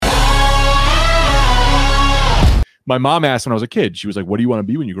my mom asked when I was a kid, she was like, what do you want to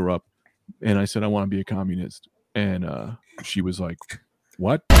be when you grow up? And I said, I want to be a communist. And she was like,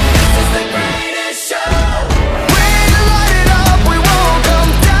 what? This is the greatest show. We light it up, we won't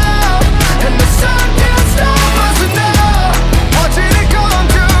come down, and the sun can't stop us now. Watching it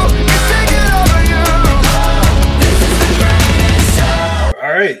come true, it's taking over you. This is the greatest show.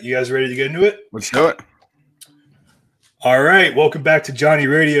 All right, you guys ready to get into it? Let's do it. All right, welcome back to Johnny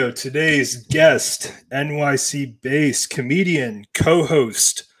Radio. Today's guest, NYC-based comedian,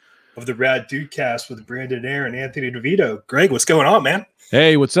 co-host of the Rad Dudecast with Brandon Air and Anthony DeVito. Greg, what's going on, man?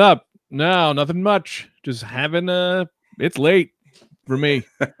 Hey, what's up? No, nothing much. Just having it's late for me.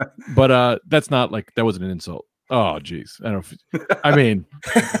 But that's not like, that wasn't an insult. Oh, geez. I mean,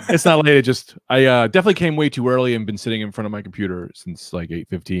 it's not late. I definitely came way too early and been sitting in front of my computer since like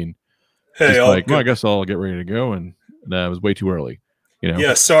 8:15. Hey, I guess I'll get ready to go. And it was way too early. You know?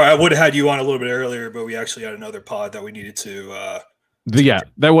 Yeah, sorry. I would have had you on a little bit earlier, but we actually had another pod that we needed to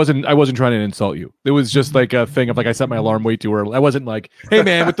I wasn't trying to insult you. It was just like a thing of like I set my alarm way too early. I wasn't like, hey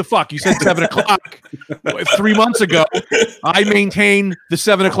man, what the fuck? You said 7 o'clock 3 months ago. I maintain the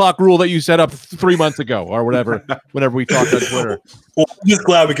 7 o'clock rule that you set up 3 months ago or whatever, whenever we talked on Twitter. Well, I'm just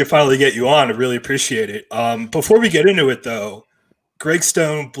glad we could finally get you on. I really appreciate it. Before we get into it though, Greg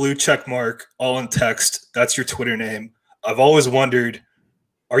Stone, blue check mark, all in text. That's your Twitter name. I've always wondered,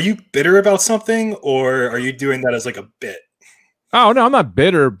 are you bitter about something or are you doing that as like a bit? Oh no, I'm not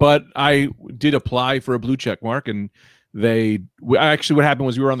bitter, but I did apply for a blue check mark, and actually what happened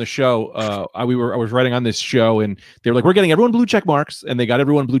was we were on the show. I was writing on this show, and they were like, "We're getting everyone blue check marks," and they got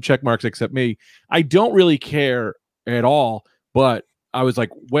everyone blue check marks except me. I don't really care at all, but I was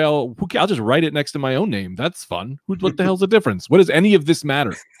like, "Well, I'll just write it next to my own name. That's fun. What the hell's the difference? What does any of this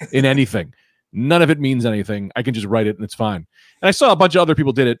matter in anything? None of it means anything. I can just write it, and it's fine." And I saw a bunch of other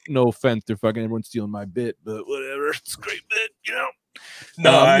people did it. No offense, they're fucking everyone's stealing my bit, but whatever. It's a great bit, you know.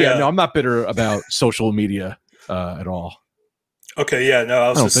 No, I'm not bitter about social media at all. Okay, yeah,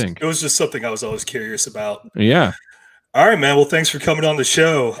 no, it was just something I was always curious about. Yeah. All right, man. Well, thanks for coming on the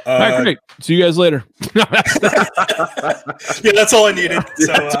show. All right, great. See you guys later. Yeah, that's all I needed.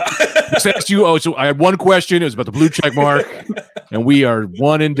 So, just asked you. So I had one question. It was about the blue check mark, and we are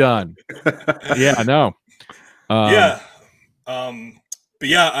one and done. Yeah, no. But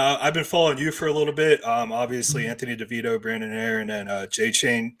yeah, I've been following you for a little bit. Obviously, Anthony DeVito, Brandon Air, and then J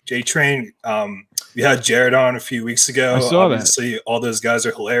Train. We had Jared on a few weeks ago. I saw obviously, all those guys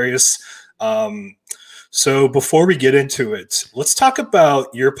are hilarious. So before we get into it, let's talk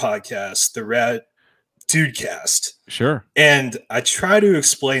about your podcast, the Rad Dudecast. Sure. And I try to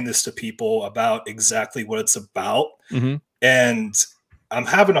explain this to people about exactly what it's about. Mm-hmm. And I'm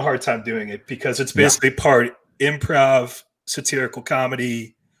having a hard time doing it because it's basically part improv, satirical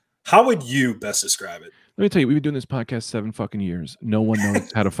comedy. How would you best describe it? Let me tell you, we've been doing this podcast 7 fucking years. No one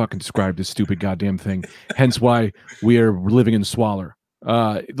knows how to fucking describe this stupid goddamn thing. Hence why we are living in swaller.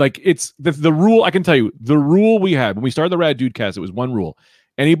 Like it's the rule. I can tell you the rule we had when we started the Rad Dudecast. It was one rule: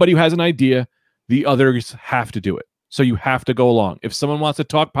 anybody who has an idea, the others have to do it. So you have to go along. If someone wants to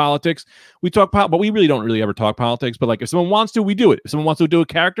talk politics, we talk but we really don't really ever talk politics. But like if someone wants to, we do it. If someone wants to do a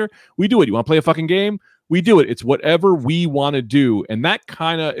character, we do it. You want to play a fucking game? We do it. It's whatever we want to do, and that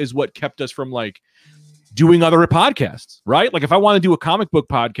kind of is what kept us from like doing other podcasts, right? Like if I want to do a comic book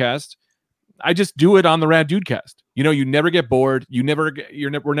podcast, I just do it on the Rad Dudecast. You know, you never get bored. We're never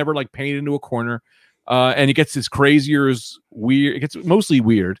like painted into a corner. And it gets as crazy or as weird. It gets mostly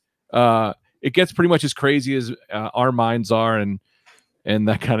weird. It gets pretty much as crazy as our minds are. And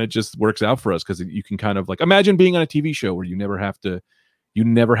that kind of just works out for us because you can kind of like imagine being on a TV show where you never have to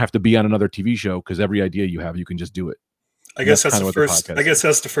be on another TV show because every idea you have, you can just do it. I guess that's the first. I guess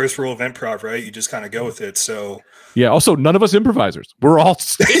that's the first rule of improv, right? You just kind of go with it. So yeah. Also, none of us improvisers. We're all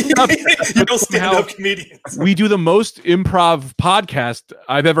stand-up. stand-up comedians. We do the most improv podcast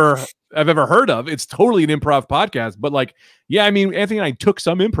I've ever heard of. It's totally an improv podcast. But like, yeah, I mean, Anthony and I took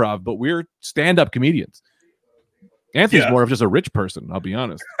some improv, but we're stand-up comedians. Anthony's more of just a rich person. I'll be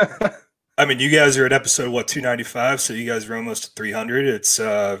honest. I mean, you guys are at episode 295, so you guys are almost at 300. It's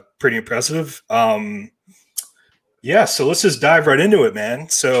pretty impressive. Yeah, so let's just dive right into it, man.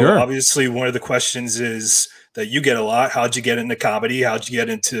 So obviously one of the questions is that you get a lot. How'd you get into comedy? How'd you get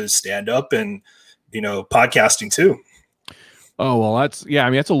into stand-up and, you know, podcasting too? Oh, well, it's a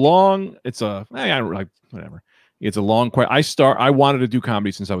long question. I wanted to do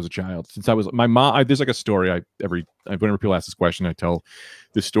comedy since I was a child. Since I was my mom, there's like a story whenever people ask this question, I tell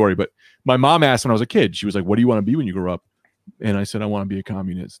this story, but my mom asked when I was a kid, she was like, what do you want to be when you grow up? And I said, I want to be a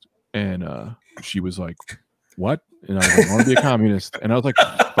communist. And she was like, what? And I was like, I want to be a communist. And I was like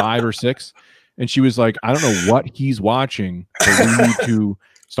 5 or 6. And she was like, I don't know what he's watching, but we need to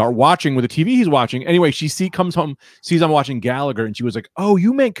start watching with the TV he's watching. Anyway, she comes home, sees I'm watching Gallagher, and she was like, oh,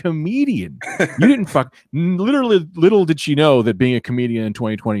 you meant comedian. You didn't fuck. Literally, little did she know that being a comedian in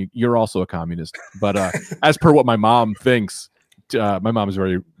 2020, you're also a communist. But as per what my mom thinks, my mom is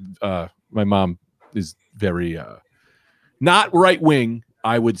very not right wing,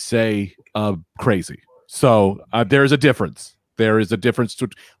 I would say crazy. So there's a difference. There is a difference.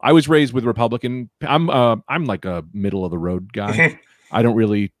 I was raised with Republican. I'm like a middle of the road guy. I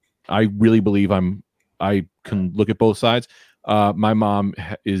really believe I can look at both sides. My mom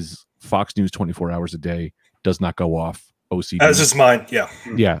is Fox News 24 hours a day, does not go off OCD. As is mine. Yeah.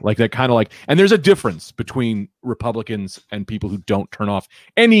 Yeah. Like that kind of like, and there's a difference between Republicans and people who don't turn off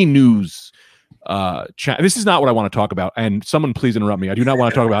any news. This is not what I want to talk about. And someone please interrupt me. I do not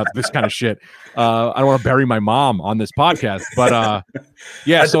want to talk about this kind of shit. I don't want to bury my mom on this podcast, but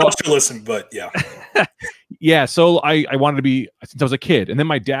yeah. So I'll listen, but yeah. Yeah, so I wanted to be since I was a kid, and then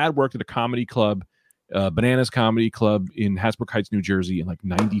my dad worked at a comedy club, Bananas Comedy Club in Hasbrook Heights, New Jersey, in like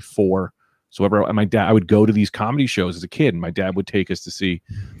 '94. So I would go to these comedy shows as a kid, and my dad would take us to see.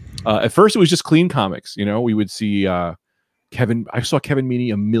 At first, it was just clean comics. You know, we would see Kevin. I saw Kevin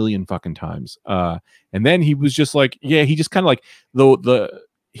Meaney a million fucking times, and then he was just like, yeah, he just kind of like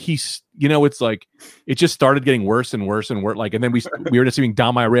he's, you know, it's like it just started getting worse and worse and worse. Like, and then we were just seeing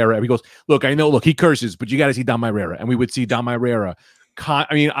Dom Irrera, and he goes, look, I know, look, he curses, but you got to see Dom Irrera. And we would see Dom Irrera. I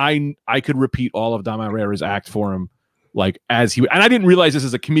mean, I could repeat all of Dom Irrera's act for him, like as he, and I didn't realize this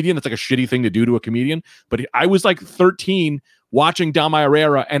as a comedian. That's like a shitty thing to do to a comedian. But I was like 13 watching Dom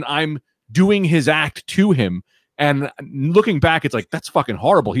Irrera, and I'm doing his act to him. And looking back, it's like, that's fucking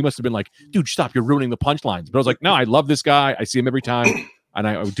horrible. He must have been like, dude, stop, you're ruining the punchlines. But I was like, no, I love this guy. I see him every time. And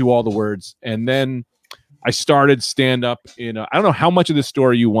I would do all the words. And then I started stand up in I don't know how much of this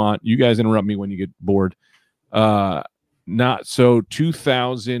story you want. You guys interrupt me when you get bored.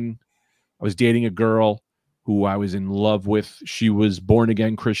 2000, I was dating a girl who I was in love with. She was born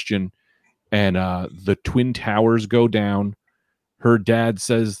again Christian, and the Twin Towers go down. Her dad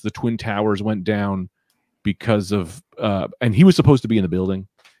says the Twin Towers went down because of and he was supposed to be in the building,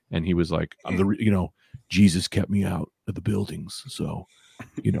 and he was like, Jesus kept me out of the buildings, so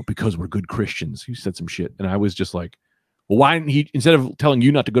because we're good Christians. He said some shit, and I was just like, well, why didn't he, instead of telling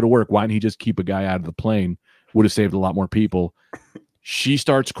you not to go to work, why didn't he just keep a guy out of the plane? Would have saved a lot more people. She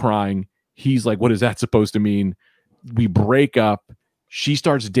starts crying. He's like, what is that supposed to mean? We break up. She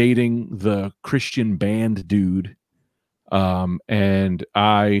starts dating the Christian band dude, and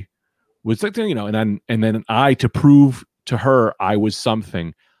I was like, and then I, to prove to her I was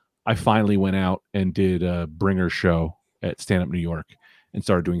something, I finally went out and did a bringer show at Stand Up New York and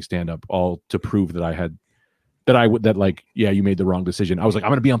started doing stand up, all to prove that you made the wrong decision. I was like, I'm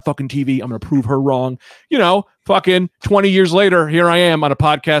going to be on fucking TV. I'm going to prove her wrong. Fucking 20 years later, here I am on a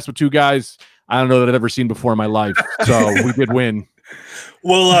podcast with two guys I don't know that I've ever seen before in my life. So we did win.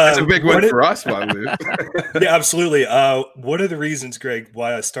 Well, that's a big win for us, Walu. Yeah, absolutely. One of the reasons, Greg,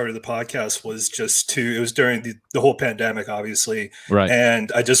 why I started the podcast was it was during the whole pandemic, obviously. Right.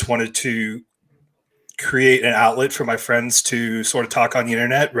 And I just wanted to create an outlet for my friends to sort of talk on the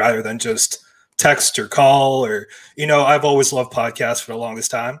internet rather than just text or call or, I've always loved podcasts for the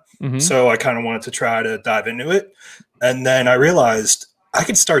longest time. Mm-hmm. So I kind of wanted to try to dive into it. And then I realized I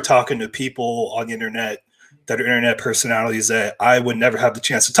could start talking to people on the internet that are internet personalities that I would never have the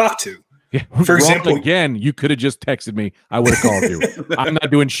chance to talk to. Yeah. For example, again, you could have just texted me. I would have called you. I'm not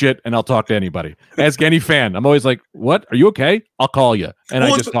doing shit, and I'll talk to anybody. Ask any fan. I'm always like, "What? Are you okay?" I'll call you, and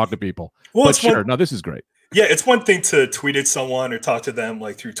I just talk to people. Well, but sure, no, this is great. Yeah, it's one thing to tweet at someone or talk to them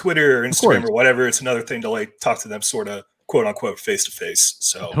like through Twitter or Instagram or whatever. It's another thing to like talk to them sort of quote unquote face to face.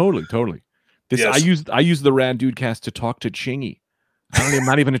 So totally. I use the Rad Dudecast to talk to Chingy. I'm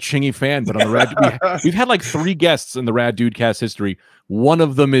not even a Chingy fan, but on the Rad, we've had like 3 guests in the Rad Dudecast history. One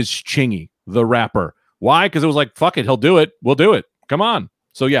of them is Chingy, the rapper. Why? Because it was like, fuck it, he'll do it. We'll do it. Come on.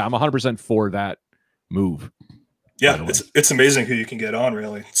 So yeah, I'm 100% for that move. Yeah, it's amazing who you can get on,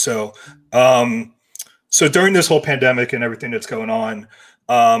 really. So, so during this whole pandemic and everything that's going on,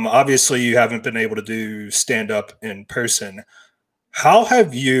 obviously you haven't been able to do stand up in person. How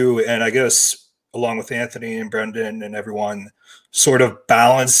have you, and I guess along with Anthony and Brendan and everyone, sort of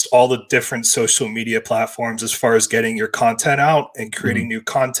balanced all the different social media platforms as far as getting your content out and creating new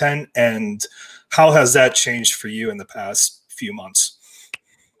content? And how has that changed for you in the past few months?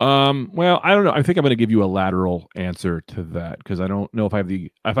 Well, I don't know. I think I'm going to give you a lateral answer to that because I don't know if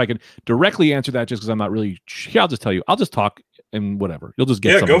I can directly answer that just because I'm not really. I'll just tell you. I'll just talk and whatever. You'll just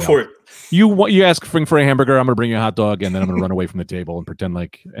get go else. for it. You ask for a hamburger, I'm gonna bring you a hot dog, and then I'm gonna run away from the table and pretend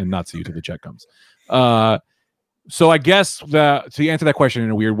like and not see you till the check comes. So I guess to answer that question in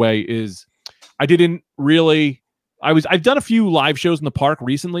a weird way is I didn't really. I've done a few live shows in the park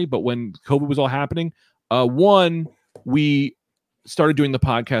recently, but when COVID was all happening, we started doing the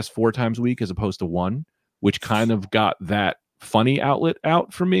podcast 4 times a week as opposed to 1, which kind of got that funny outlet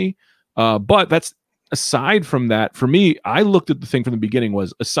out for me. But that's aside from that, for me, I looked at the thing from the beginning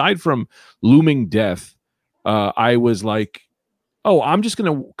was aside from looming death, I was like, oh, I'm just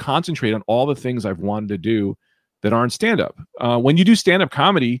going to concentrate on all the things I've wanted to do that aren't stand-up. When you do stand-up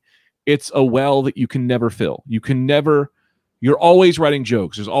comedy, it's a well that you can never fill. You're always writing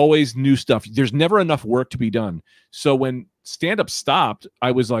jokes. There's always new stuff. There's never enough work to be done. So when stand-up stopped, I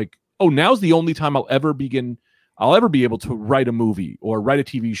was like, oh, now's the only time I'll ever be able to write a movie or write a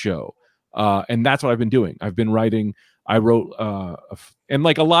TV show. And that's what I've been doing. I've been writing. I wrote, and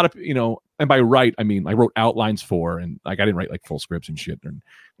like a lot of, and by write, I mean, I wrote outlines for, and like, I didn't write like full scripts and shit.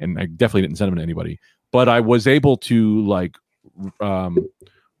 And I definitely didn't send them to anybody, but I was able to like,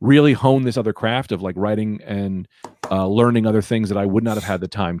 really hone this other craft of like writing and learning other things that I would not have had the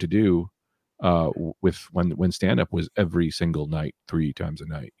time to do with when stand-up was every single night, 3 times a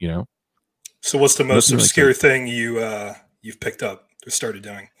night, So what's the most obscure thing you've picked up or started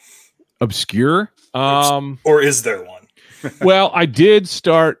doing? Obscure? Or is there one? Well, I did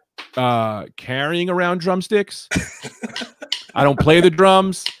start carrying around drumsticks. I don't play the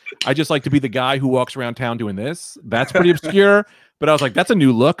drums. I just like to be the guy who walks around town doing this. That's pretty obscure. But I was like, that's a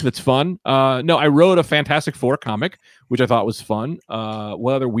new look. That's fun. No, I wrote a Fantastic Four comic, which I thought was fun.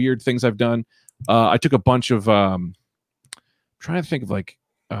 What other weird things I've done? I took a bunch of trying to think of like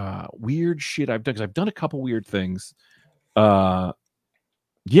weird shit I've done because I've done a couple weird things.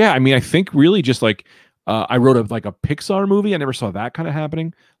 Yeah, I mean, I think really just like I wrote a Pixar movie. I never saw that kind of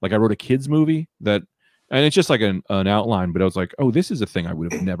happening. Like I wrote a kids movie and it's just like an outline. But I was like, oh, this is a thing I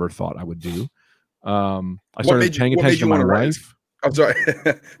would have never thought I would do. I started paying attention to my wife. I'm sorry,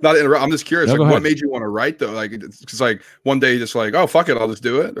 not to interrupt. I'm just curious. No, like, what made you want to write though? Like, it's like one day, just like, oh fuck it, I'll just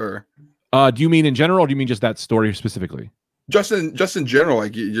do it. Or do you mean in general, or do you mean just that story specifically? Just in general,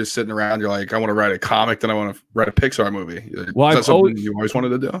 like you're just sitting around, you're like, I want to write a comic, then I want to write a Pixar movie. Well, is that something you always wanted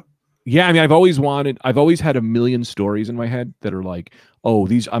to do? Yeah, I mean, I've always had a million stories in my head that are like, oh,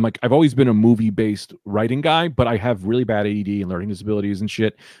 I've always been a movie-based writing guy, but I have really bad ADD and learning disabilities and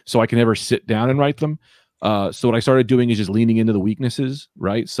shit, so I can never sit down and write them. So what I started doing is just leaning into the weaknesses,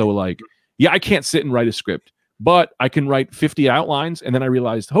 right? So like, yeah, I can't sit and write a script, but I can write 50 outlines. And then I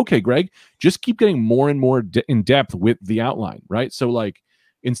realized, okay, Greg, just keep getting more and more in depth with the outline, right? So like,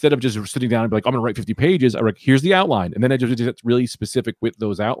 instead of just sitting down and be like, I'm going to write 50 pages, I write, here's the outline. And then I just get really specific with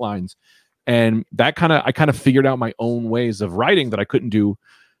those outlines. And that I kind of figured out my own ways of writing that I couldn't do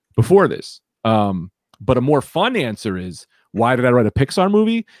before this. But a more fun answer is, why did I write a Pixar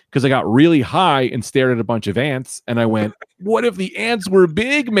movie? Because I got really high and stared at a bunch of ants, and I went, "What if the ants were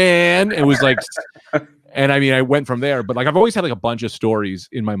big, man?" It was like, and I mean, I went from there. But like, I've always had like a bunch of stories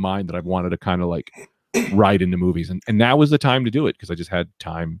in my mind that I've wanted to kind of like write into movies, and now was the time to do it because I just had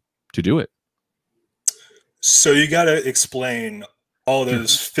time to do it. So you got to explain all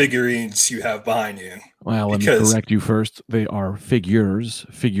those figurines you have behind you. Well, let me correct you first. They are figures.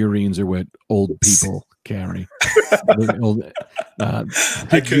 Figurines are what old people carry. I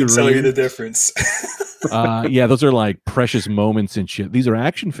couldn't tell you the difference. Yeah, those are like precious moments and shit. These are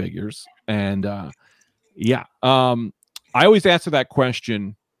action figures. And yeah, I always answer that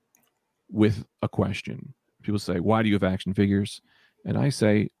question with a question. People say, why do you have action figures? And I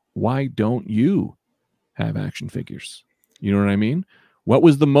say, why don't you have action figures? You know what I mean? What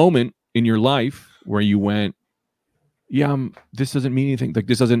was the moment in your life where you went, yeah, this doesn't mean anything. Like,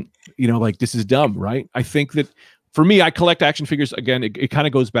 this doesn't, like, this is dumb, right? I think that for me, I collect action figures. Again, it kind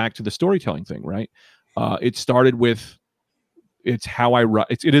of goes back to the storytelling thing, right? It started with, it's how I write.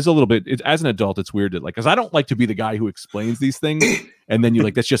 It is a little bit, as an adult, it's weird to like, because I don't like to be the guy who explains these things. And then you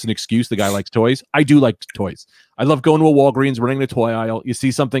like, that's just an excuse. The guy likes toys. I do like toys. I love going to a Walgreens, running the toy aisle. You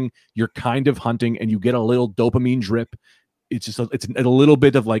see something you're kind of hunting and you get a little dopamine drip. It's just it's a little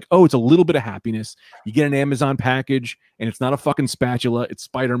bit of like, oh, it's a little bit of happiness. You get an Amazon package and it's not a fucking spatula. It's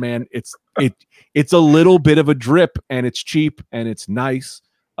Spider-Man. It's a little bit of a drip and it's cheap and it's nice.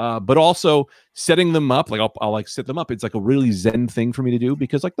 But also setting them up, like I'll like set them up. It's like a really zen thing for me to do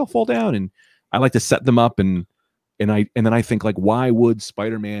because like they'll fall down and I like to set them up and then I think like, why would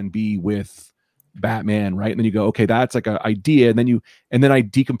Spider-Man be with Batman, right? And then you go, okay, that's like an idea. And then I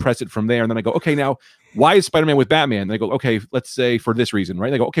decompress it from there. And then I go, okay, now why is Spider-Man with Batman? And they go, okay, let's say for this reason,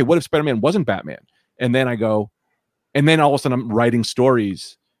 right? They go, okay, what if Spider-Man wasn't Batman? And then I go, And then all of a sudden I'm writing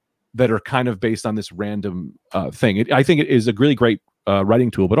stories that are kind of based on this random thing. I think it is a really great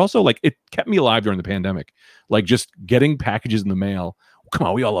writing tool, but also like it kept me alive during the pandemic. Like just getting packages in the mail. Come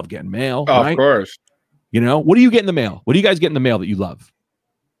on, we all love getting mail. Oh, right? Of course. You know, what do you get in the mail? What do you guys get in the mail that you love?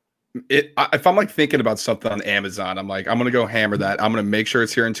 If I'm like thinking about something on Amazon, I'm like, I'm going to go hammer that. I'm going to make sure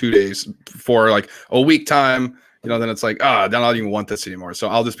it's here in 2 days for like a week time. You know, then it's like, then I don't even want this anymore. So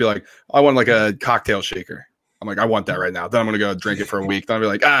I'll just be like, I want like a cocktail shaker. I'm like, I want that right now. Then I'm going to go drink it for a week. Then I'll be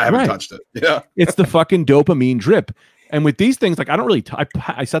like, I haven't touched it. Yeah. It's the fucking dopamine drip. And with these things, like I don't really,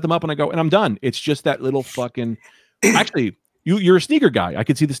 I set them up and I go, and I'm done. It's just that little fucking, actually, you're a sneaker guy. I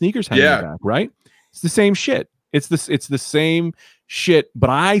could see the sneakers hanging back, right? It's the same shit. It's the same shit. But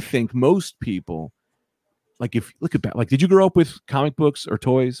I think most people, like if look at that, like, did you grow up with comic books or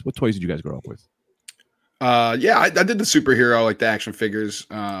toys? What toys did you guys grow up with? Yeah, I did the superhero, like the action figures.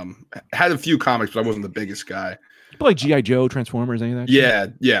 Had a few comics, but I wasn't the biggest guy. But like G.I. Joe, Transformers, any of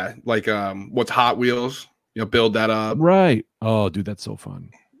that? Yeah. Like what's Hot Wheels? You know, build that up. Right. Oh, dude, that's so fun.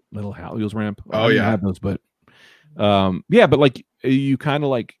 Little Hot Wheels ramp. Oh yeah, I have those, but but like you kind of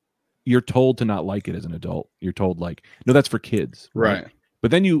like you're told to not like it as an adult. You're told like, no, that's for kids, right?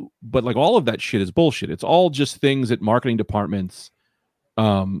 But then but like all of that shit is bullshit. It's all just things that marketing departments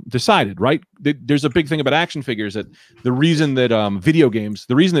decided, right? There's a big thing about action figures that the reason that video games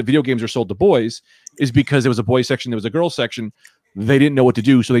are sold to boys is because there was a boys section, there was a girls section. They didn't know what to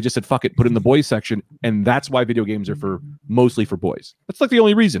do, so they just said fuck it, put it in the boys section, and that's why video games are mostly for boys. That's like the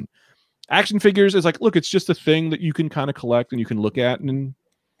only reason. Action figures is like, look, it's just a thing that you can kind of collect and you can look at and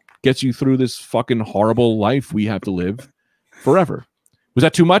gets you through this fucking horrible life we have to live forever. Was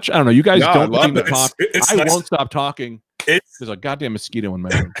that too much? I don't know. You guys don't seem to talk. I won't stop talking. There's a goddamn mosquito in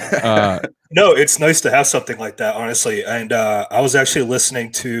my head. No, it's nice to have something like that, honestly. And I was actually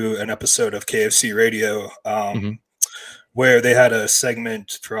listening to an episode of KFC Radio where they had a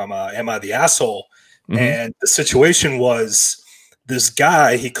segment from Am I the Asshole? And the situation was this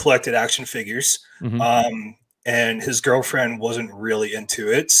guy, he collected action figures, and his girlfriend wasn't really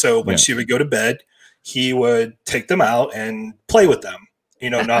into it. So when she would go to bed, he would take them out and play with them. You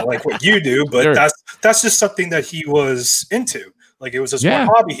know, not like what you do, but that's just something that he was into. Like it was just one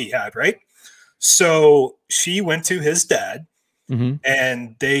hobby he had, right? So she went to his dad,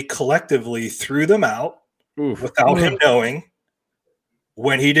 and they collectively threw them out without him knowing,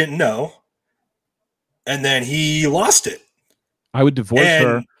 when he didn't know, and then he lost it. I would divorce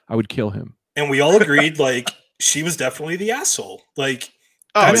her. I would kill him. And we all agreed, like she was definitely the asshole. Like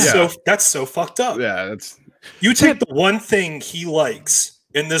that's so fucked up. Yeah, that's. You take the one thing he likes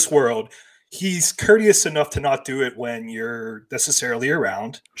in this world, he's courteous enough to not do it when you're necessarily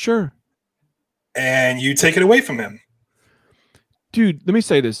around. Sure. And you take it away from him. Dude, let me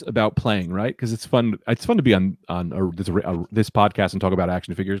say this about playing, right? Because it's fun. It's fun to be on this podcast and talk about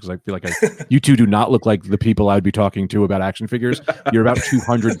action figures, because I feel like you two do not look like the people I would be talking to about action figures. You're about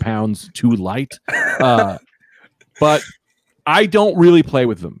 200 pounds too light. But I don't really play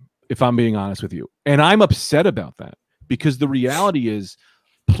with them, if I'm being honest with you. And I'm upset about that, because the reality is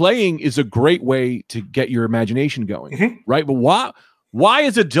playing is a great way to get your imagination going, right? But why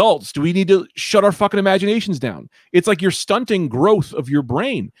as adults do we need to shut our fucking imaginations down? It's like you're stunting growth of your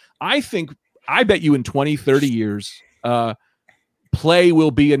brain. I bet you in 20, 30 years, play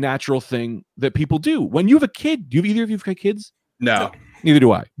will be a natural thing that people do. When you have a kid, do either of you have kids? No. Neither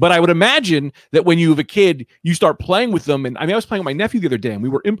do I. But I would imagine that when you have a kid, you start playing with them. And I mean, I was playing with my nephew the other day, and we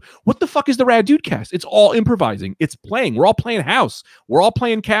were, what the fuck is the Rad Dude Cast? It's all improvising. It's playing. We're all playing house. We're all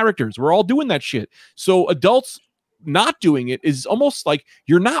playing characters. We're all doing that shit. So adults not doing it is almost like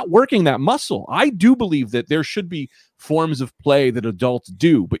you're not working that muscle. I do believe that there should be forms of play that adults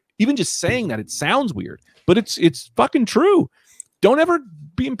do. But even just saying that, it sounds weird. But it's fucking true. Don't ever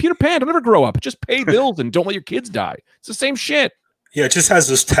be in Peter Pan. Don't ever grow up. Just pay bills and don't let your kids die. It's the same shit. Yeah, it just has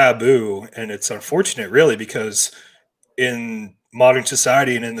this taboo, and it's unfortunate, really, because in modern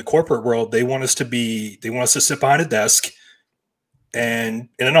society and in the corporate world, they want us to sit behind a desk and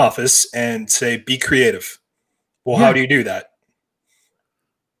in an office and say, be creative. Well, how do you do that?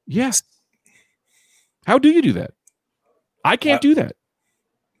 Yes. How do you do that? I can't do that.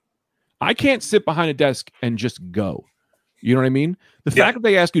 I can't sit behind a desk and just go. You know what I mean? The fact that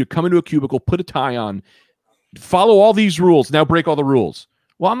they ask you to come into a cubicle, put a tie on, follow all these rules, now break all the rules.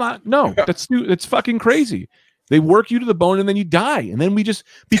 Well, I'm not. No, that's fucking crazy. They work you to the bone and then you die. And then we just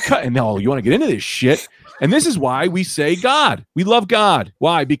and no, you want to get into this shit. And this is why we say God. We love God.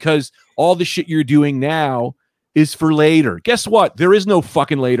 Why? Because all the shit you're doing now is for later. Guess what? There is no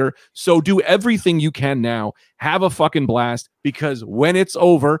fucking later. So do everything you can now. Have a fucking blast, because when it's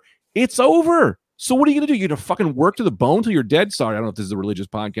over, it's over. So what are you gonna do? You're gonna fucking work to the bone till you're dead? Sorry, I don't know if this is a religious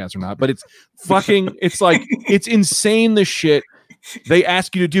podcast or not, but it's fucking, it's like, it's insane the shit they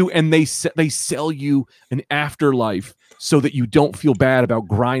ask you to do, and they sell you an afterlife so that you don't feel bad about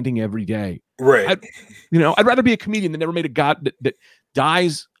grinding every day. Right. I'd rather be a comedian that never made a god that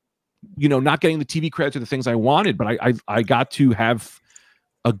dies, not getting the TV credits or the things I wanted, but I got to have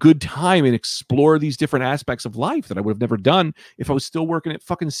a good time and explore these different aspects of life that I would have never done if I was still working at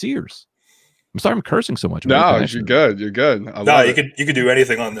fucking Sears. I'm sorry I'm cursing so much. No, you're good. You're good. You could do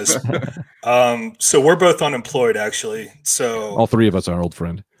anything on this. So we're both unemployed, actually. So all three of us are, old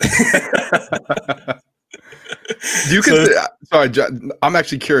friend. Sorry, I'm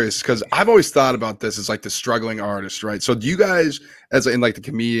actually curious because I've always thought about this as like the struggling artist, right? So do you guys, as in like the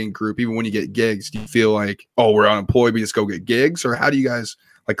comedian group, even when you get gigs, do you feel like, oh, we're unemployed, we just go get gigs, or how do you guys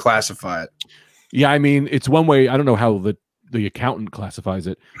like classify it? Yeah, I mean, it's one way. I don't know how the accountant classifies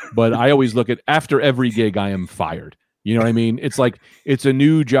it, but I always look at after every gig I am fired. You know what I mean? It's like it's a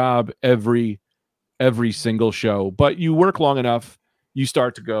new job every single show, but you work long enough, you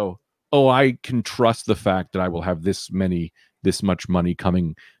start to go, oh, I can trust the fact that I will have this much money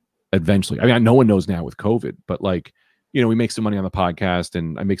coming eventually. I mean, no one knows now with COVID, but like, we make some money on the podcast,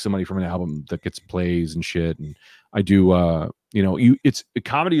 and I make some money from an album that gets plays and shit. And I do,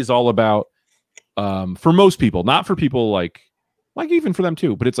 comedy is all about, for most people, not for people like even for them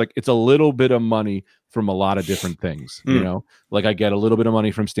too, but it's like, it's a little bit of money from a lot of different things, like I get a little bit of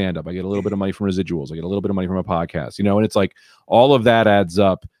money from stand-up. I get a little bit of money from residuals. I get a little bit of money from a podcast, and it's like all of that adds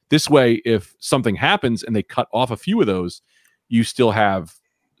up. This way, if something happens and they cut off a few of those, you still have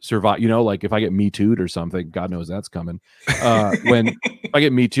survive. Like if I get Me Too'd or something, God knows that's coming. When I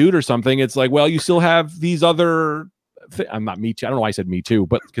get Me Too'd or something, it's like, well, you still have these other. I'm not Me Too. I don't know why I said Me Too,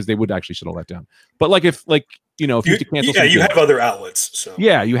 but because they would actually shut all that down. But like if you have to cancel, you have other outlets. So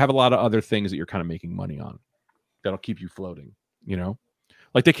yeah, you have a lot of other things that you're kind of making money on that'll keep you floating.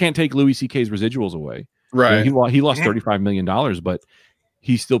 Like they can't take Louis C.K.'s residuals away. Right. He lost $35 million, but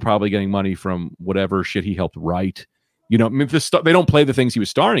he's still probably getting money from whatever shit he helped write. I mean, they don't play the things he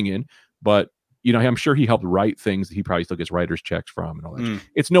was starring in, but I'm sure he helped write things that he probably still gets writer's checks from and all that.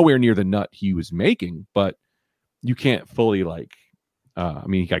 It's nowhere near the nut he was making, but you can't fully like. I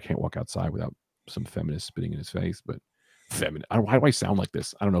mean, I can't walk outside without some feminist spitting in his face, but feminine. Why do I sound like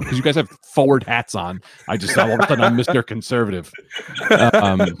this? I don't know, because you guys have forward hats on. I just all of a sudden I'm Mr. Conservative.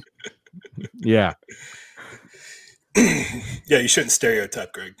 Yeah. Yeah, you shouldn't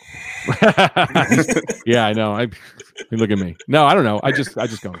stereotype, Greg. Yeah, I know. Look at me. No, I don't know. I just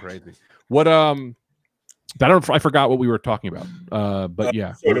going crazy. What I forgot what we were talking about. But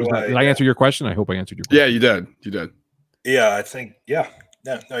yeah, So did I I answer your question? I hope I answered your question. Yeah, you did. You did. Yeah, I think. Yeah,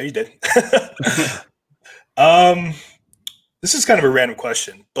 no, you did. This is kind of a random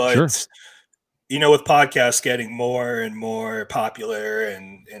question, but Sure. With podcasts getting more and more popular,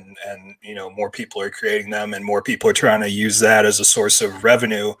 and more people are creating them, and more people are trying to use that as a source of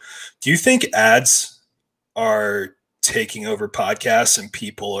revenue. Do you think ads are taking over podcasts, and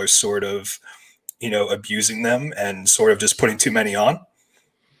people are sort of, abusing them and sort of just putting too many on?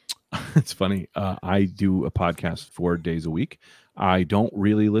 It's funny. I do a podcast 4 days a week. I don't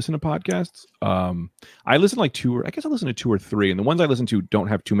really listen to podcasts. I listen to I listen to 2 or 3, and the ones I listen to don't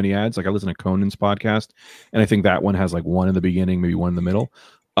have too many ads. Like I listen to Conan's podcast, and I think that one has like one in the beginning, maybe one in the middle.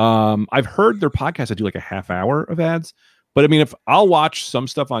 I've heard their podcast that do like a half hour of ads, but I mean, if I'll watch some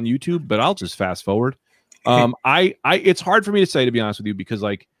stuff on YouTube, but I'll just fast forward. It's hard for me to say, to be honest with you, because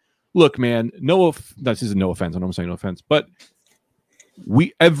like, look, man, this isn't no offense. I know I'm saying no offense, but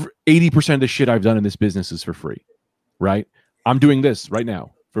 80% of the shit I've done in this business is for free, right? I'm doing this right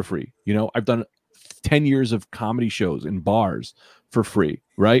now for free. I've done 10 years of comedy shows in bars for free,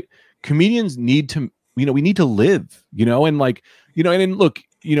 right? Comedians need to, we need to live, and like, and then look,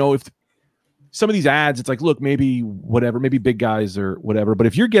 if some of these ads, it's like, look, maybe whatever, maybe big guys or whatever, but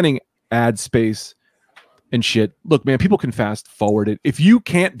if you're getting ad space and shit, look, man, people can fast forward it. If you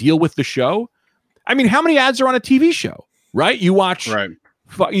can't deal with the show, I mean, how many ads are on a TV show, right? You watch, Right.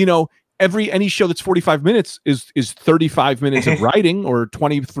 Any show that's 45 minutes is 35 minutes of writing, or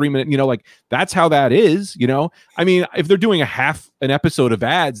 23 minutes, like that's how that is, I mean, if they're doing an episode of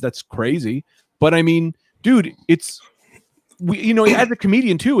ads, that's crazy. But I mean, dude, as a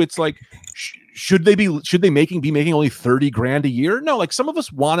comedian too, it's like, should they be making only 30 grand a year? No, like some of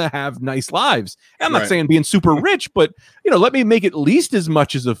us want to have nice lives. And I'm not saying being super rich, but let me make at least as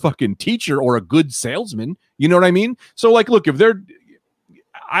much as a fucking teacher or a good salesman. You know what I mean? So like, look, if they're,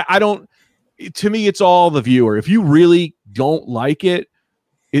 I don't, to me, it's all the viewer. If you really don't like it,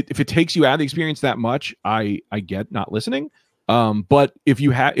 if it takes you out of the experience that much, I get not listening. But if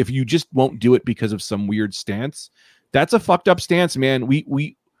you just won't do it because of some weird stance, that's a fucked up stance, man.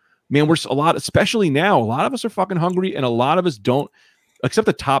 We're a lot, especially now, a lot of us are fucking hungry, and a lot of us don't, except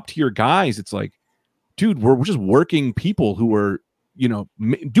the top tier guys. It's like, dude, we're just working people who are,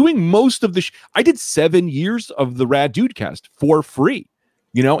 doing most of the I did 7 years of the Rad Dude Cast for free,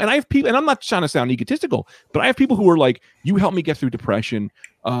 and I have people, and I'm not trying to sound egotistical, but I have people who are like, you help me get through depression.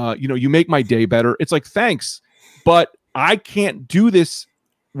 You make my day better. It's like, thanks, but I can't do this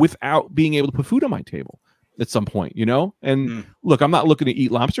without being able to put food on my table at some point, and look, I'm not looking to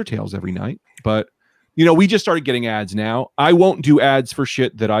eat lobster tails every night, but we just started getting ads now. I won't do ads for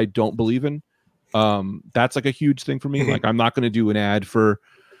shit that I don't believe in. That's like a huge thing for me. Like, I'm not going to do an ad for,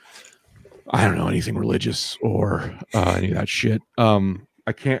 I don't know, anything religious or any of that shit.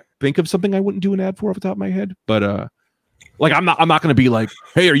 I can't think of something I wouldn't do an ad for off the top of my head, but like, I'm not going to be like,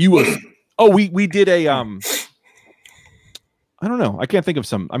 hey, are you we did a I don't know. I can't think of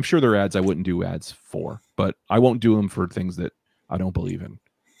some. I'm sure there are ads I wouldn't do ads for, but I won't do them for things that I don't believe in.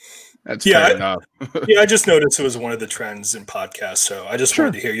 That's fair enough. I just noticed it was one of the trends in podcasts, so I just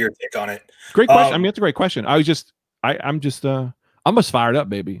wanted to hear your take on it. Great question. I mean, that's a great question. I'm just fired up,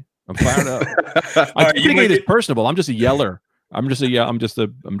 baby. I'm fired up. I think it is personable. I'm just a yeller. I'm just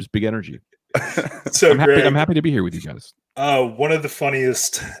big energy. So I'm happy to be here with you guys. One of the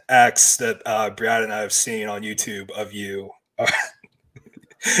funniest acts that Brad and I have seen on YouTube of you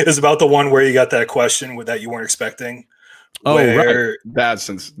is about the one where you got that question that you weren't expecting. Oh, right. That's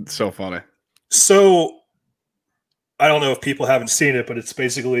so funny. So I don't know if people haven't seen it, but it's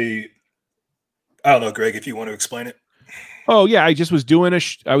basically, I don't know, Greg, if you want to explain it. Oh yeah, I just was doing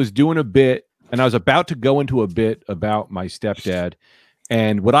a bit, and I was about to go into a bit about my stepdad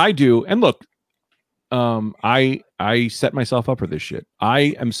and what I do. And look, I set myself up for this shit.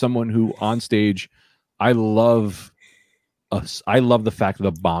 I am someone who on stage, I love the fact that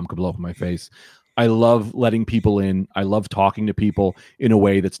a bomb could blow up in my face. I love letting people in. I love talking to people in a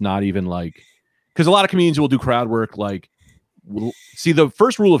way that's not even like, because a lot of comedians will do crowd work. Like, see, the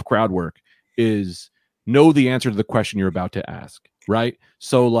first rule of crowd work is know the answer to the question you're about to ask, right?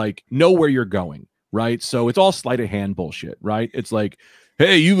 So like, know where you're going, right? So it's all sleight of hand bullshit, right? It's like,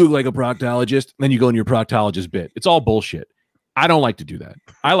 hey, you look like a proctologist. Then you go into your proctologist bit. It's all bullshit. I don't like to do that.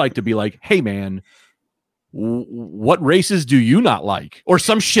 I like to be like, hey man, what races do you not like? Or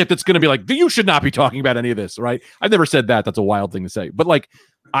some shit that's going to be like, you should not be talking about any of this, right? I've never said that. That's a wild thing to say. But like,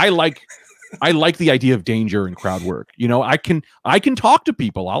 I like the idea of danger in crowd work. I can talk to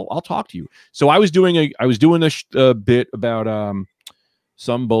people. I'll talk to you. So I was doing a bit about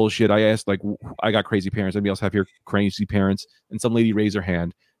some bullshit. I asked, like, I got crazy parents. Anybody else have your crazy parents? And some lady raised her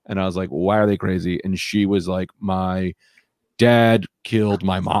hand, and I was like, why are they crazy? And she was like, my dad killed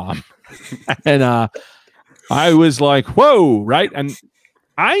my mom. And I was like, whoa, right? And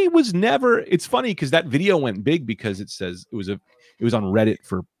I was never, it's funny because that video went big because it says it was on Reddit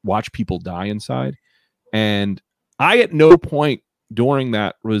for watch people die inside. And I at no point during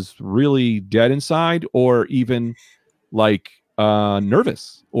that was really dead inside or even like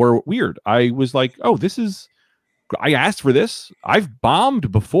nervous or weird. I was like, oh, I asked for this. I've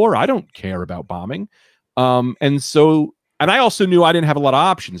bombed before. I don't care about bombing. And I also knew I didn't have a lot of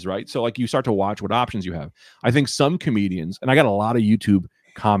options, right? So like you start to watch what options you have. I think some comedians, and I got a lot of YouTube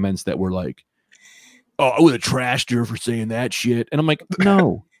comments that were like, oh, I would have trashed her for saying that shit. And I'm like,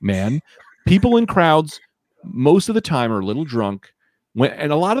 no, man. People in crowds most of the time are a little drunk,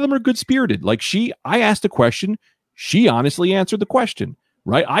 and a lot of them are good-spirited. Like I asked a question. She honestly answered the question,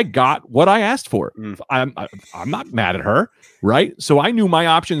 right? I got what I asked for. I'm not mad at her, right? So I knew my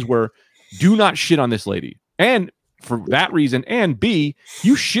options were do not shit on this lady. And for that reason, and B,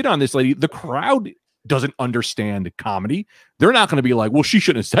 you shit on this lady, the crowd doesn't understand comedy. They're not going to be like, well, she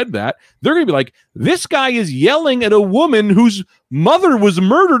shouldn't have said that. They're going to be like, this guy is yelling at a woman whose mother was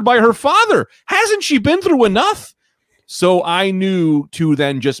murdered by her father. Hasn't she been through enough? So I knew to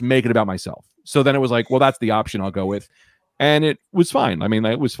then just make it about myself. So then it was like, well, that's the option I'll go with. And it was fine. I mean,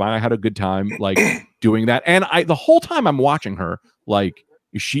 it was fine. I had a good time like doing that. And the whole time I'm watching her, like,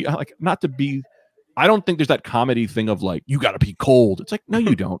 is she like, not to be, I don't think there's that comedy thing of like, you got to be cold. It's like, no,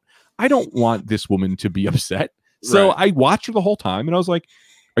 you don't. I don't want this woman to be upset. So I watched her the whole time and I was like,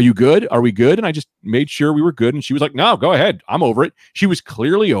 are you good? Are we good? And I just made sure we were good. And she was like, no, go ahead. I'm over it. She was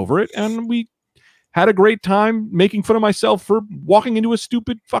clearly over it. And we had a great time making fun of myself for walking into a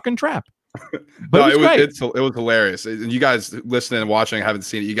stupid fucking trap. But no, it was hilarious. And you guys listening and watching, haven't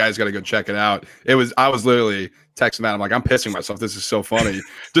seen it. You guys got to go check it out. I was literally texting Matt. I'm like, I'm pissing myself. This is so funny.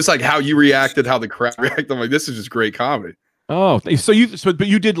 Just like how you reacted, how the crowd reacted. I'm like, this is just great comedy. Oh, but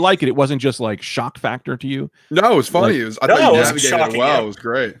you did like it. It wasn't just like shock factor to you. No, it was funny. Like, it was, I No, thought it you was navigated shocking, it well. yeah. It was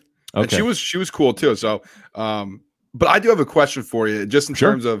great. Okay. And she was cool too. So, but I do have a question for you, just in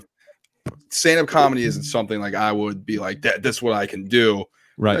Sure. terms of stand-up comedy isn't something like I would be like that. This is what I can do.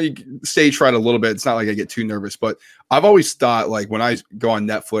 Right. I stage fright a little bit. It's not like I get too nervous, but I've always thought like when I go on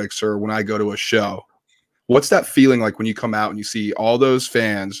Netflix or when I go to a show, what's that feeling like when you come out and you see all those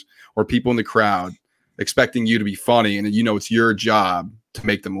fans or people in the crowd expecting you to be funny, and you know it's your job to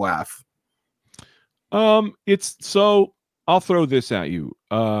make them laugh? It's so I'll throw this at you.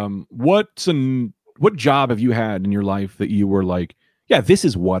 What job have you had in your life that you were like, yeah, this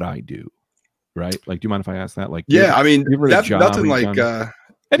is what I do, right? Like, do you mind if I ask that? Like, Yeah, I mean, you ever had a that's job nothing where you've like done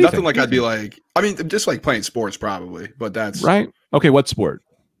nothing like I'd be anything. like. I mean, just like playing sports probably, but that's Right? Okay, what sport?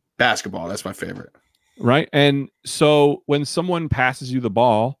 basketball. That's my favorite. Right? And so when someone passes you the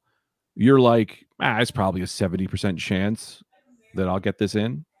ball, you're like, it's probably a 70% chance that I'll get this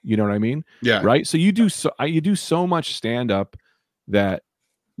in. You know what I mean? Yeah. Right. So you do so much stand up that,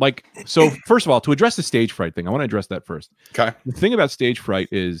 like, so first of all, to address the stage fright thing, I want to address that first. Okay. The thing about stage fright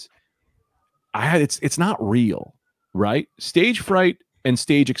is it's not real, right? Stage fright and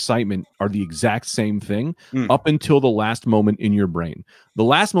stage excitement are the exact same thing up until the last moment in your brain. The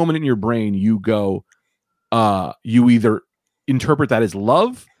last moment in your brain, you go, you either interpret that as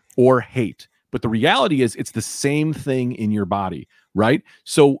love or hate. But the reality is it's the same thing in your body, right?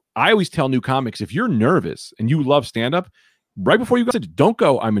 So I always tell new comics, if you're nervous and you love stand-up, right before you go, don't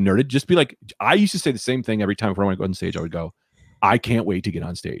go, I'm a nerd. Just be like, I used to say the same thing every time before I went on stage. I would go, I can't wait to get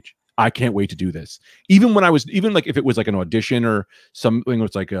on stage. I can't wait to do this. Even like if it was like an audition or something,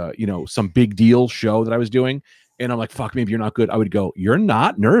 it's like some big deal show that I was doing, and I'm like, fuck, maybe you're not good. I would go, you're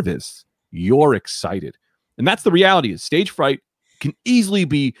not nervous. You're excited. And that's the reality. Is stage fright can easily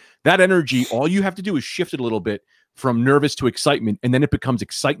be that energy. All you have to do is shift it a little bit from nervous to excitement, and then it becomes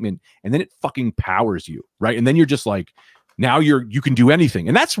excitement, and then it fucking powers you, right? And then you're just like, now you can do anything.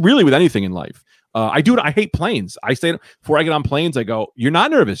 And that's really with anything in life. I do it. I hate planes. I say before I get on planes, I go, you're not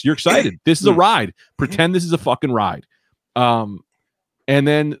nervous. You're excited. This is a ride. Pretend this is a fucking ride. And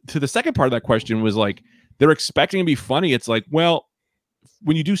then to the second part of that question was like, they're expecting to be funny. It's like, well,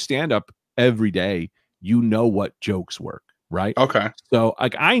 when you do stand up every day, you know what jokes work, right? Okay. So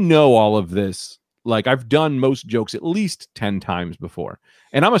like, I know all of this. Like, I've done most jokes at least 10 times before.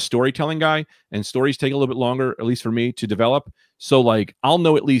 And I'm a storytelling guy, and stories take a little bit longer, at least for me, to develop. So like, I'll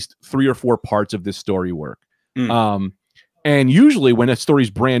know at least 3 or 4 parts of this story work. And usually when a story's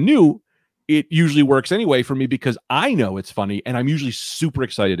brand new, it usually works anyway for me because I know it's funny and I'm usually super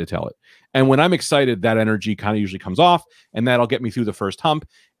excited to tell it. And when I'm excited, that energy kind of usually comes off, and that'll get me through the first hump.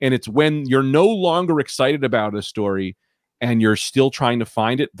 And it's when you're no longer excited about a story and you're still trying to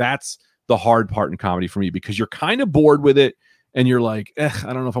find it, that's the hard part in comedy for me, because you're kind of bored with it and you're like, I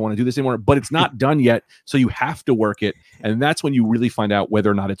don't know if I want to do this anymore, but it's not done yet. So you have to work it. And that's when you really find out whether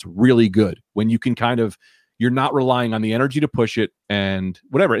or not it's really good, when you can you're not relying on the energy to push it and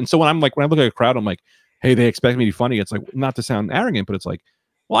whatever. And so when I look at a crowd, I'm like, hey, they expect me to be funny. It's like, not to sound arrogant, but it's like,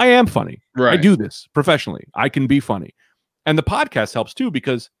 well, I am funny. Right. I do this professionally. I can be funny. And the podcast helps too,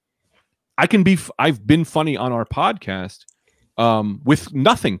 because I've been funny on our podcast with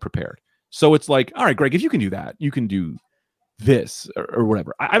nothing prepared. So it's like, all right, Greg, if you can do that, you can do this or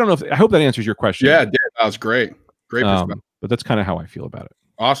whatever. I don't know I hope that answers your question. Yeah, it did. That was great. Great perspective. But that's kind of how I feel about it.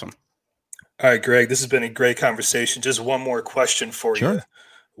 Awesome. All right, Greg, this has been a great conversation. Just one more question for Sure. you.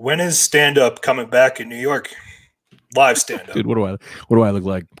 When is stand-up coming back in New York? Live stand-up. Dude, what do I look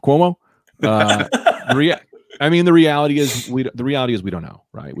like? Cuomo? I mean, the reality is we don't know,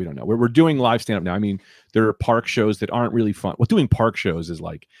 right? We don't know. We're doing live stand-up now. I mean, there are park shows that aren't really fun. Well, doing park shows is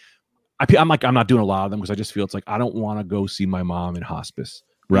like, I'm not doing a lot of them because I just feel it's like, I don't want to go see my mom in hospice,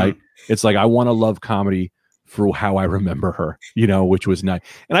 right? It's like, I want to love comedy for how I remember her, which was nice.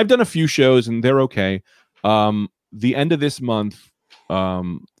 And I've done a few shows and they're okay. The end of this month,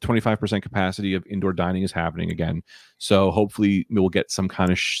 25% capacity of indoor dining is happening again. So hopefully we'll get some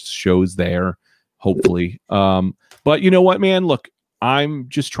kind of shows there, hopefully. But you know what, man, look, I'm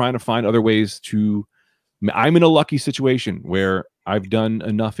just trying to find other ways I'm in a lucky situation where I've done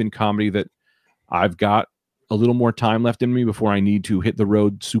enough in comedy that I've got a little more time left in me before I need to hit the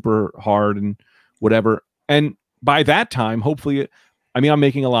road super hard and whatever. And by that time, hopefully, I'm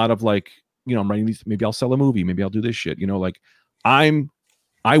making a lot of I'm writing these, maybe I'll sell a movie, maybe I'll do this shit, I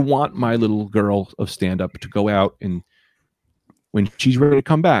want my little girl of stand-up to go out, and when she's ready to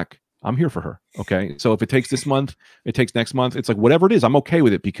come back, I'm here for her. Okay. So if it takes this month, it takes next month, it's like, whatever it is, I'm okay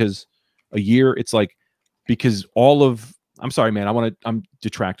with it, because a year, it's like, because I'm sorry, man, I'm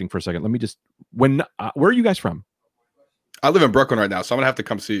detracting for a second. Let me just, where are you guys from? I live in Brooklyn right now, so I'm gonna have to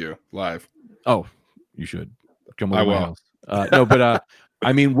come see you live. Oh, you should come over I to my will. house. No, but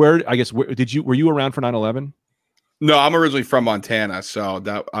I mean, where were you around for 9/11? No, I'm originally from Montana, so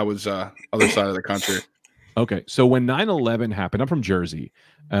that I was other side of the country. Okay, so when 9/11 happened, I'm from Jersey.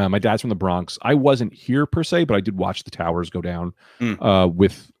 My dad's from the Bronx. I wasn't here per se, but I did watch the towers go down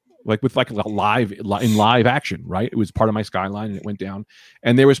with live action. Right, it was part of my skyline, and it went down.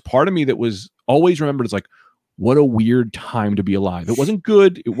 And there was part of me that was always remembered as like, what a weird time to be alive. It wasn't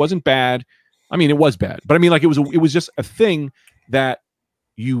good. It wasn't bad. I mean, it was bad, but I mean, like it was just a thing that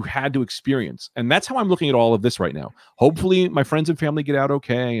you had to experience. And that's how I'm looking at all of this right now. Hopefully my friends and family get out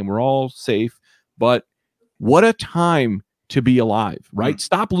okay and we're all safe, but what a time to be alive, right?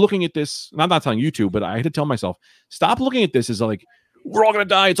 Stop looking at this. I'm not telling you to, but I had to tell myself, stop looking at this as like, we're all going to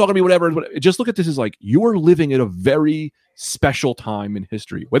die. It's all going to be whatever. Just look at this as like, you are living at a very special time in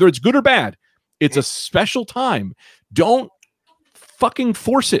history, whether it's good or bad. It's a special time. Don't fucking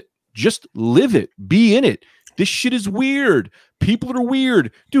force it. Just live it. Be in it. This shit is weird. People are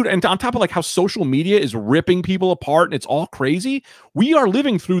weird, dude. And on top of like how social media is ripping people apart and it's all crazy, we are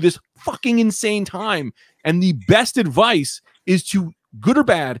living through this fucking insane time. And the best advice is to, good or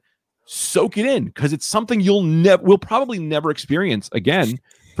bad, soak it in, because it's something we'll probably never experience again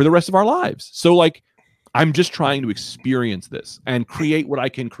for the rest of our lives. So like, I'm just trying to experience this and create what I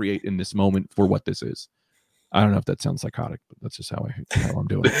can create in this moment for what this is. I don't know if that sounds psychotic, but that's just how I'm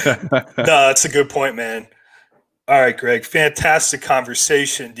doing it. No, that's a good point, man. All right, Greg, fantastic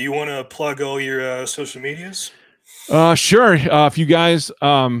conversation. Do you want to plug all your social medias? Sure. If you guys,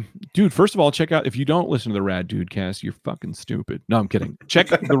 dude, first of all, check out, if you don't listen to the Rad Dudecast, you're fucking stupid. No, I'm kidding. Check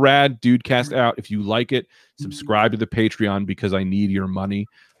the Rad Dudecast out. If you like it, subscribe to the Patreon because I need your money.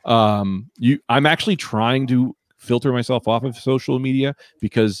 I'm actually trying to filter myself off of social media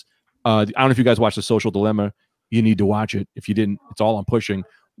because I don't know if you guys watch The Social Dilemma. You need to watch it. If you didn't, it's all I'm pushing.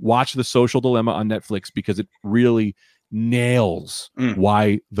 Watch The Social Dilemma on Netflix because it really nails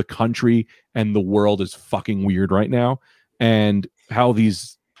why the country and the world is fucking weird right now and how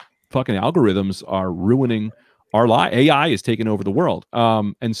these fucking algorithms are ruining our life. AI is taking over the world.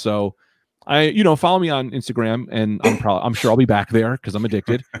 And so follow me on Instagram and I'm sure I'll be back there because I'm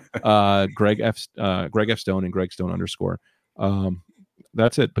addicted. Greg F Stone and Greg Stone _.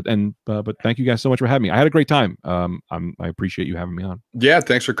 That's it. But thank you guys so much for having me. I had a great time. I appreciate you having me on. Yeah,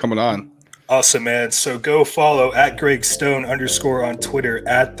 thanks for coming on. Awesome, man. So go follow at Greg Stone _ on Twitter,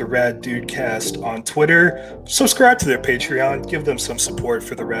 at the Rad Dudecast on Twitter. Subscribe to their Patreon. Give them some support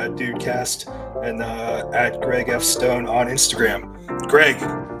for the Rad Dudecast. And at Greg F Stone on Instagram. Greg,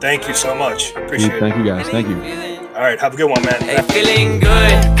 thank you so much. Appreciate it. Thank you guys. Thank you. All right, have a good one, man. Hey, feeling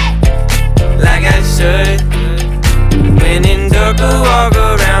good, like I should.